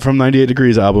this from 98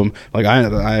 Degrees album. Like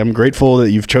I am grateful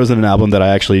that you've chosen an album that I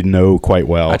actually know quite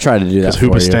well. I tried to do that Because for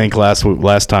you. Hoobastank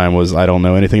last time was I don't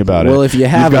know anything about it. Well, if you you've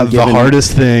haven't got The given-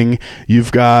 Hardest Thing.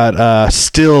 You've got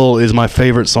Still is my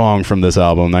favorite song from this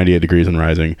album, 98 Degrees and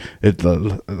Rising.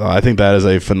 I think that is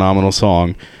a phenomenal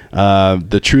song.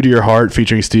 The True to Your Heart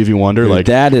featuring Stevie Wonder. Like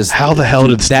that is how the hell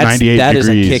did 98 that Degrees?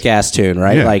 is a kick-ass tune,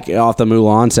 right? Yeah. Like off the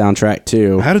Mulan soundtrack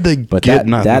too. How did they But get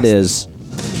that is so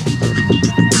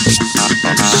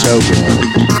good.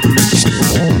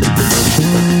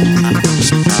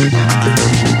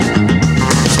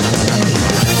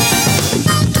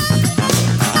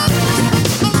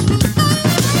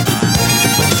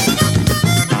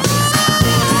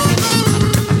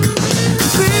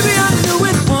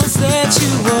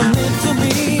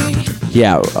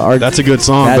 Yeah, That's a good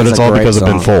song, that but is it's a all great because of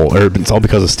Ben song. Folds, or it's all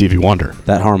because of Stevie Wonder.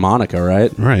 That harmonica,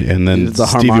 right? Right, and then It's a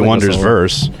Stevie harmonica Wonder's solo.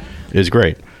 verse is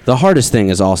great. The Hardest Thing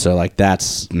is also like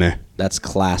that's Meh.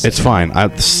 classic. It's fine.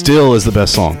 Still is the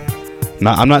best song.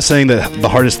 I'm not saying that The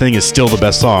Hardest Thing is still the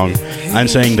best song. I'm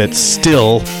saying that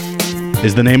Still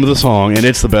is the name of the song, and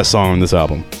it's the best song on this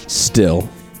album. Still.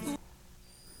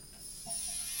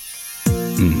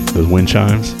 Those wind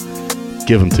chimes,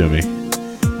 give them to me.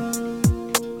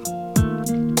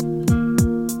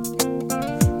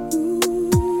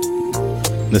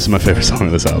 This is my favorite song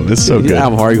on this album. It's so good.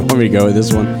 How hard you want me to go with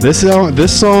this one? This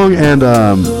song, and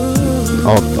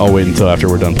I'll wait until after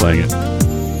we're done playing it.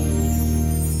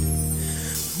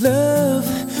 Love,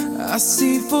 I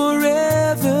see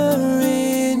forever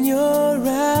in your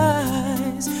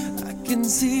eyes. I can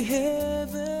see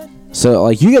heaven. So,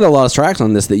 like, you get a lot of tracks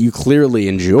on this that you clearly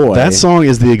enjoy. That song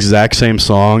is the exact same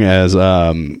song as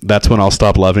That's When I'll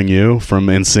Stop Loving You from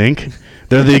NSYNC.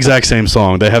 They're the exact same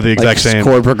song. They have the exact same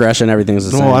chord progression. Everything's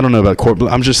the same. Well, I don't know about chord,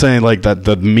 but I'm just saying like that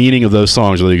the meaning of those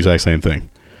songs are the exact same thing.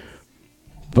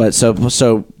 But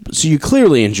so you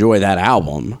clearly enjoy that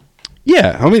album.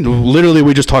 Yeah, I mean, literally,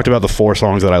 we just talked about the 4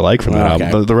 songs that I like from that Okay.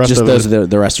 album. The rest just of those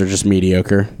it, the rest are just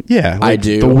mediocre. yeah, I like,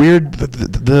 do. The weird,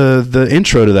 the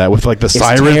intro to that with like the It's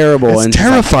siren, terrible. It's and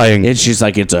terrifying. It's just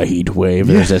like it's a heat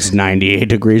wave. It's 98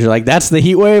 degrees. You're like, that's the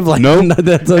heat wave. Like, Nope.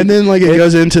 that's And then like it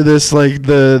goes into this like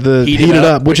the Heat heat It it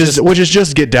Up, up, which is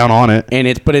just get down on it.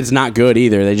 and but it's not good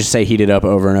either. They just say heat it up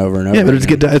over and over and over. Yeah, but it's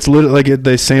again. get down, it's literally like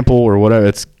they sample or whatever.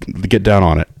 It's get down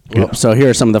on it. Well, so here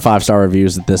are some of the 5-star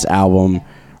reviews that this album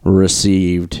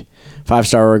received.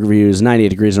 5-star reviews, 98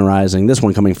 Degrees and Rising. This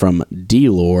one coming from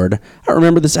D-Lord. I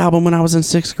remember this album when I was in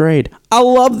 6th grade. I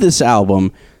love this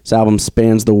album. This album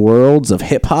spans the worlds of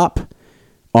hip-hop,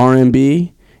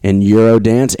 R&B, and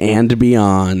Eurodance and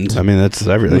beyond. I mean, that's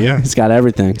everything. Yeah, It's got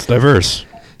everything. it's diverse.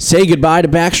 Say goodbye to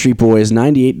Backstreet Boys.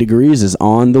 98 Degrees is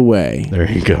on the way. There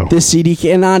you go. This CD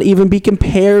cannot even be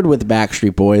compared with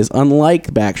Backstreet Boys.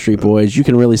 Unlike Backstreet Boys, you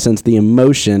can really sense the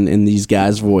emotion in these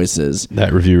guys' voices.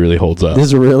 That review really holds up.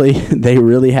 They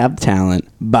really have talent.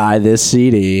 Buy this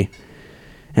CD.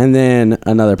 And then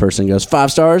another person goes,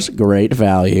 5 stars, great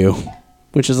value.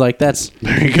 Which is like, there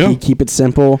you go. Keep it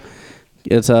simple.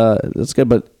 It's good.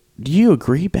 But do you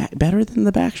agree better than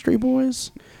the Backstreet Boys?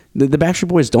 The Backstreet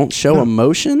Boys don't show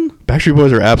emotion? Backstreet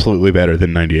Boys are absolutely better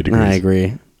than 98 Degrees. I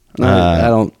agree. I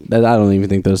don't even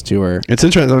think those two are. It's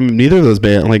interesting. I mean, neither of those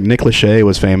bands, like Nick Lachey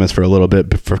was famous for a little bit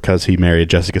because he married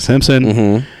Jessica Simpson.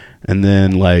 Mm-hmm. And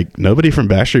then like nobody from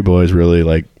Backstreet Boys really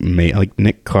like made like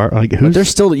Nick Carter. Like But who's they're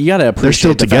still, you got to appreciate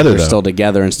still the fact together, they're though. still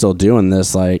together and still doing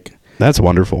this. Like, that's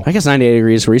wonderful. I guess 98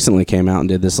 Degrees recently came out and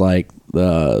did this like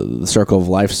the Circle of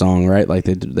Life song, right? Like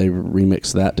they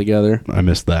remixed that together. I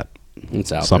missed that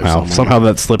It's out somehow. there Somehow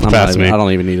that slipped past me. I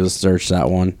don't even need to search that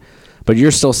one. But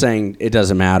you're still saying it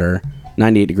doesn't matter.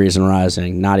 98 Degrees and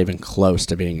Rising, not even close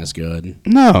to being as good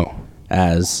No.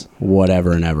 as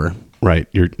Whatever and Ever. Right.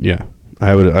 Yeah.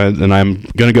 And I'm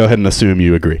gonna go ahead and assume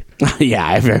you agree. Yeah,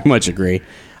 I very much agree.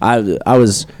 I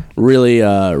was really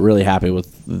really happy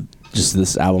with just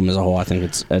this album as a whole, I think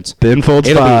it's Ben Folds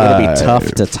it'll 5. be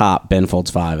tough to top Ben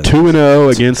Folds 5.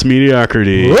 2-0 against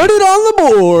mediocrity. Put it on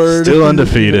the board. Still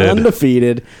undefeated.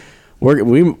 Undefeated.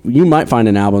 You might find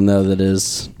an album though that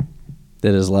is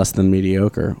less than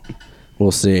mediocre.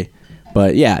 We'll see.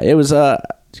 But yeah, it was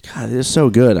God, it was so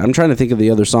good. I'm trying to think of the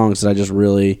other songs that I just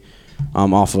really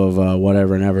off of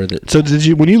Whatever and Ever. So did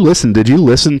you listen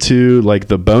to like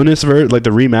the bonus version, like the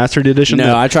remastered edition?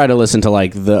 No, I try to listen to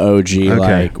like the OG, Okay.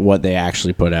 like what they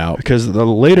actually put out. Because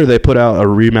later they put out a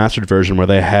remastered version where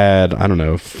they had, I don't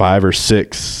know, 5 or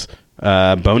 6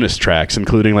 bonus tracks,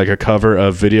 including like a cover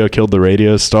of "Video Killed the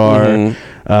Radio Star,"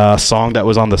 a song that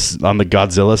was on the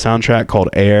Godzilla soundtrack called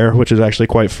 "Air," which is actually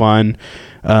quite fun.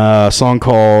 A song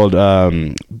called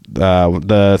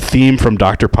the theme from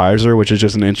Dr. Pizer, which is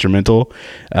just an instrumental.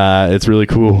 It's really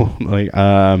cool.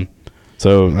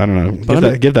 So I don't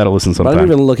know. Give that a listen sometime. But I'm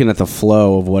even looking at the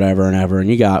flow of Whatever and Ever, and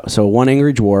you got One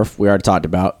Angry Dwarf, we already talked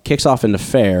about, kicks off into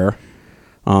Fair,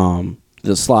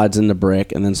 that slides into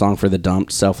Brick, and then Song for the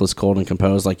Dumped, Selfless, Cold, and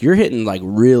Composed. Like, you're hitting like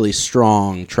really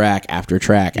strong track after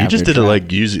track. You just did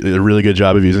a really good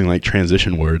job of using like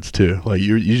transition words too. Like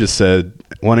you just said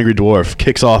One Angry Dwarf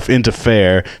kicks off into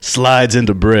Fair, slides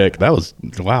into Brick. That was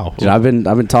wow. Dude, I've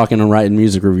been talking and writing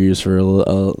music reviews for a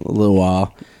little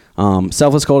while.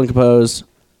 Selfless, Cold, and Composed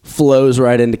flows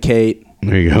right into Kate.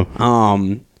 There you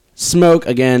go. Smoke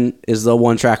again is the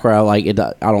one track where I like it.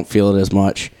 I don't feel it as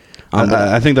much.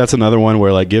 I think that's another one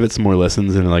where like give it some more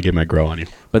listens and like it might grow on you.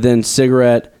 But then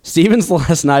Cigarette, Steven's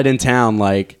Last Night in Town,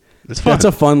 like It's fun. that's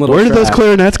a fun little. Where did track. those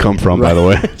clarinets come from, by the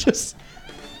way? Just.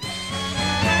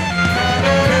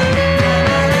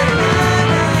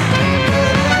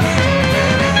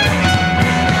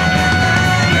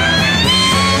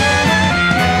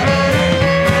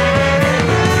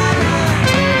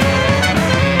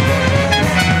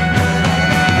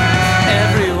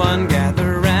 Everyone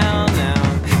gather round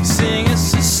now, sing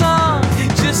us a song,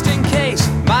 just in case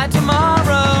by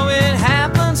tomorrow it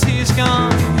happens he's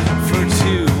gone. For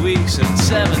 2 weeks and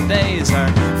 7 days, our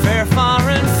fair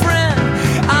foreign friend,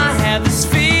 I have this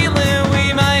feeling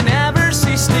we might never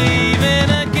see Steven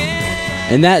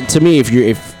again. And that, to me,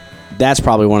 if that's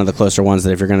probably one of the closer ones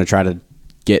that if you're going to try to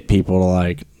get people to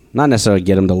like, not necessarily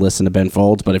get them to listen to Ben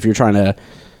Folds, but if you're trying to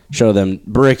show them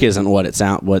Brick isn't what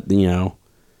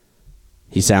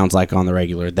he sounds like on the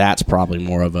regular, that's probably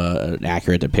more of an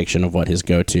accurate depiction of what his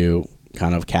go-to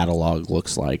kind of catalog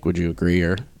looks like. Would you agree?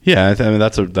 Or Yeah, I mean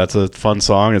that's a fun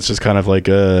song. It's just kind of like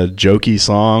a jokey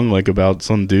song, like about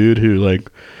some dude who like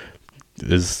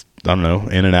is, I don't know,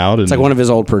 in and out. And it's like one of his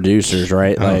old producers,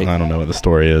 right? I don't know what the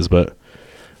story is, but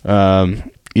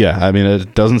yeah, I mean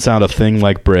it doesn't sound a thing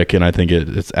like Brick, and I think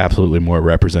it's absolutely more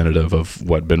representative of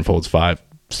what Ben Folds 5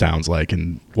 sounds like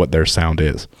and what their sound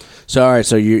is. So all right,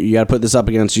 so you got to put this up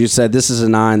against. You said this is a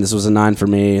 9. This was a 9 for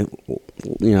me.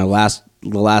 You know,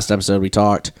 the last episode we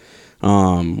talked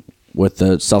with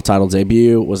the self-titled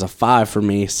debut was a 5 for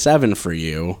me, 7 for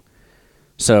you.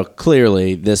 So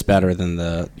clearly, this better than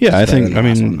the. Yeah, I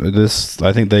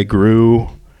think they grew.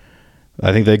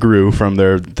 I think they grew from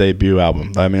their debut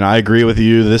album. I mean, I agree with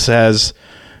you. This has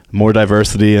more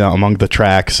diversity among the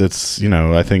tracks. It's,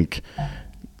 I think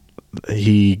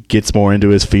he gets more into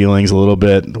his feelings a little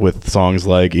bit with songs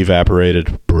like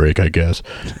Evaporated, Break, I guess,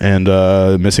 and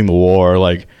Missing the War.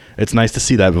 Like, it's nice to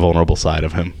see that vulnerable side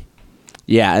of him.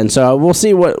 Yeah, and so we'll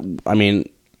see what, I mean,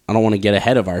 I don't want to get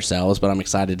ahead of ourselves, but I'm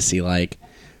excited to see, like,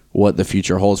 what the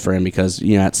future holds for him because,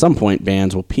 at some point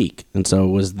bands will peak. And so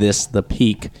was this the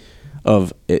peak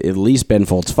of at least Ben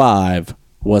Folds 5?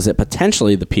 Was it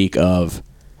potentially the peak of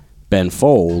Ben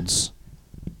Folds?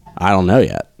 I don't know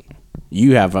yet.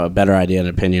 You have a better idea and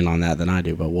opinion on that than I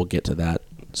do, but we'll get to that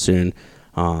soon.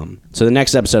 So the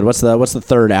next episode, what's the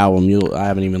third album? I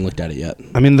haven't even looked at it yet.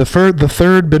 I mean, the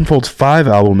third Ben Folds 5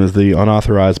 album is the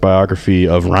unauthorized biography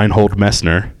of Reinhold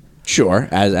Messner. Sure,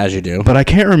 as you do. But I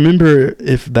can't remember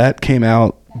if that came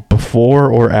out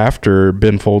before or after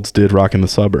Ben Folds did Rock in the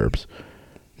Suburbs.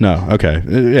 No, okay.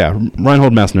 Yeah,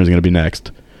 Reinhold Messner is going to be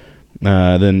next.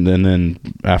 Then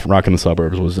after Rock in the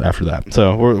Suburbs was after that.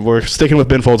 So we're sticking with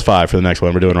Ben Folds 5 for the next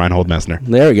one. We're doing Reinhold Messner.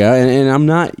 There we go. And I'm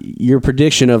not, your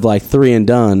prediction of like 3 and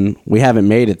done, we haven't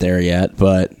made it there yet,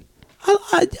 but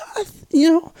I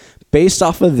based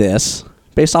off of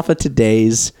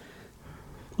today's,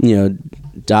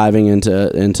 diving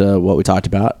into what we talked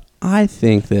about, I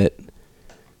think that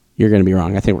you're going to be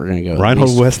wrong. I think we're going to go Reinhold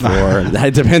Messner.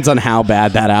 It depends on how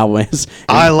bad that album is.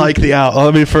 I like the album.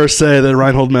 Let me first say that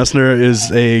Reinhold Messner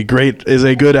is a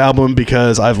good album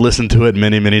because I've listened to it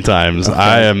many, many times.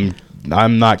 Okay.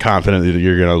 I'm not confident that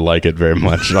you're going to like it very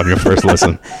much on your first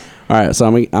listen. All All right, so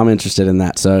I'm interested in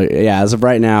that. So yeah, as of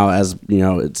right now, as you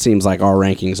know, it seems like our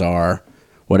rankings are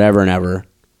whatever and ever,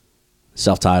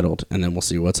 self-titled, and then we'll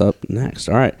see what's up next.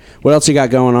 All right, what else you got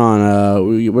going on?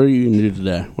 What are you gonna do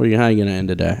today? How are you gonna end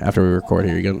today after we record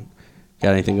here? You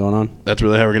got anything going on? That's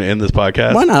really how we're going to end this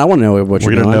podcast. Why not? I want to know what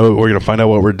you're doing. We're going to find out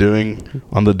what we're doing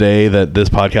on the day that this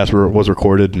podcast was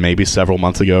recorded, maybe several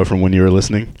months ago from when you were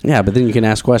listening. Yeah, but then you can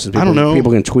ask questions. I don't know.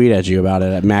 People can tweet at you about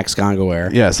it at Max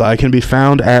Gongaware. Yes, I can be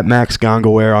found at Max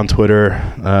Gongaware on Twitter.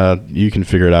 You can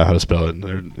figure it out how to spell it.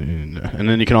 And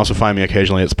then you can also find me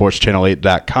occasionally at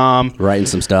sportschannel8.com. Writing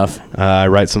some stuff. I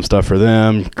write some stuff for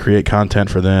them, create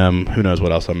content for them. Who knows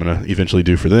what else I'm going to eventually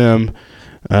do for them.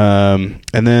 And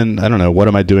then I don't know, what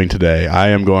am I doing today? I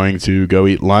am going to go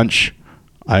eat lunch.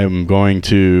 I am going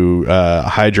to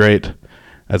hydrate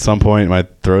at some point. My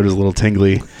throat is a little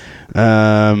tingly.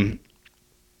 I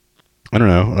don't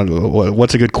know.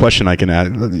 What's a good question I can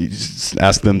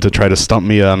ask them to try to stump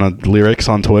me on lyrics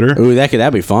on Twitter? Ooh,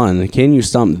 that'd be fun. Can you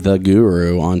stump the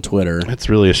guru on Twitter? It's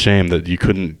really a shame that you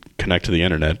couldn't connect to the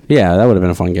internet. Yeah, that would have been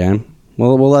a fun game.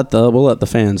 Well, we'll let the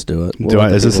fans do it.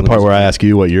 Is this the part where I ask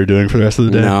you what you're doing for the rest of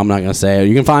the day? No, I'm not going to say it.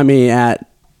 You can find me at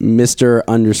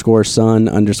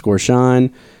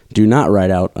Mr_Sun_Shine. Do not write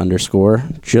out underscore.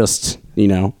 Just,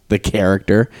 the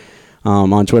character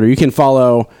on Twitter. You can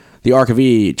follow the Arc of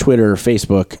E, Twitter,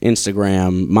 Facebook,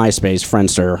 Instagram, MySpace,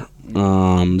 Friendster,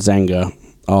 Zanga,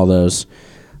 all those.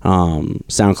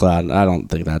 SoundCloud. I don't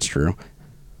think that's true.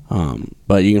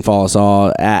 But you can follow us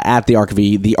all at the Arc of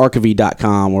E,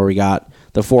 thearcofE.com, where we got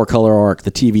the 4-color arc,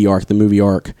 the TV arc, the movie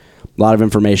arc. A lot of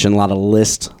information, a lot of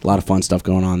lists, a lot of fun stuff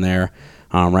going on there.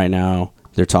 Right now,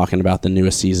 they're talking about the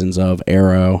newest seasons of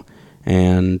Arrow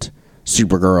and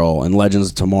Supergirl and Legends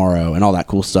of Tomorrow and all that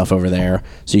cool stuff over there.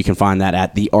 So you can find that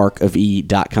at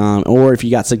thearcofE.com. Or if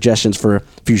you got suggestions for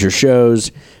future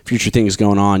shows, future things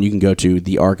going on, you can go to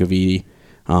the Arc of E.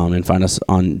 And find us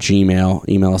on Gmail.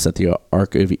 Email us at the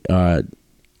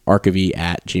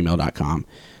arcofE@gmail.com.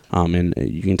 And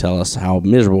you can tell us how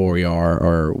miserable we are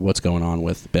or what's going on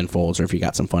with Ben Folds, or if you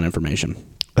got some fun information.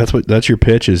 That's your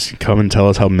pitch, is come and tell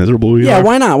us how miserable we are? Yeah,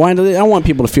 why not? I want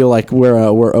people to feel like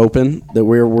we're open, that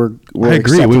we're I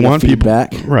agree. We want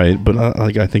feedback. People, right? But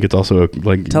I think it's also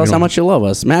like, tell us how much you love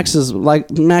us. Max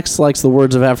likes the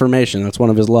words of affirmation. That's one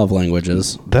of his love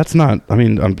languages. That's not. I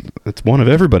mean, it's one of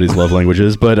everybody's love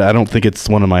languages, but I don't think it's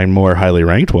one of my more highly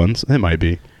ranked ones. It might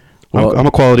be. Well, I'm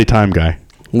a quality time guy.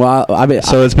 Well,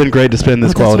 so it's been great to spend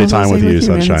this quality time with you,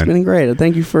 Sunshine. It's been great.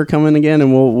 Thank you for coming again,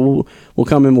 and we'll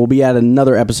come in. We'll be at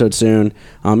another episode soon.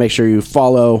 Make sure you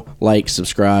follow, like,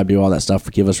 subscribe, do all that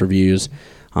stuff. Give us reviews,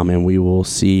 and we will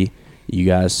see you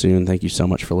guys soon. Thank you so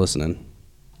much for listening.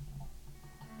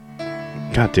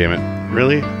 God damn it!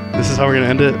 Really? This is how we're gonna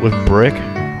end it, with Brick?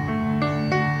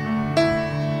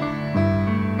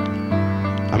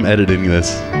 I'm editing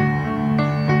this.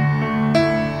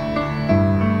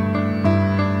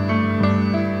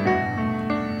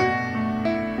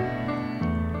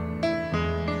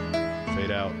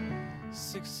 Fade out.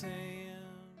 6 a.m.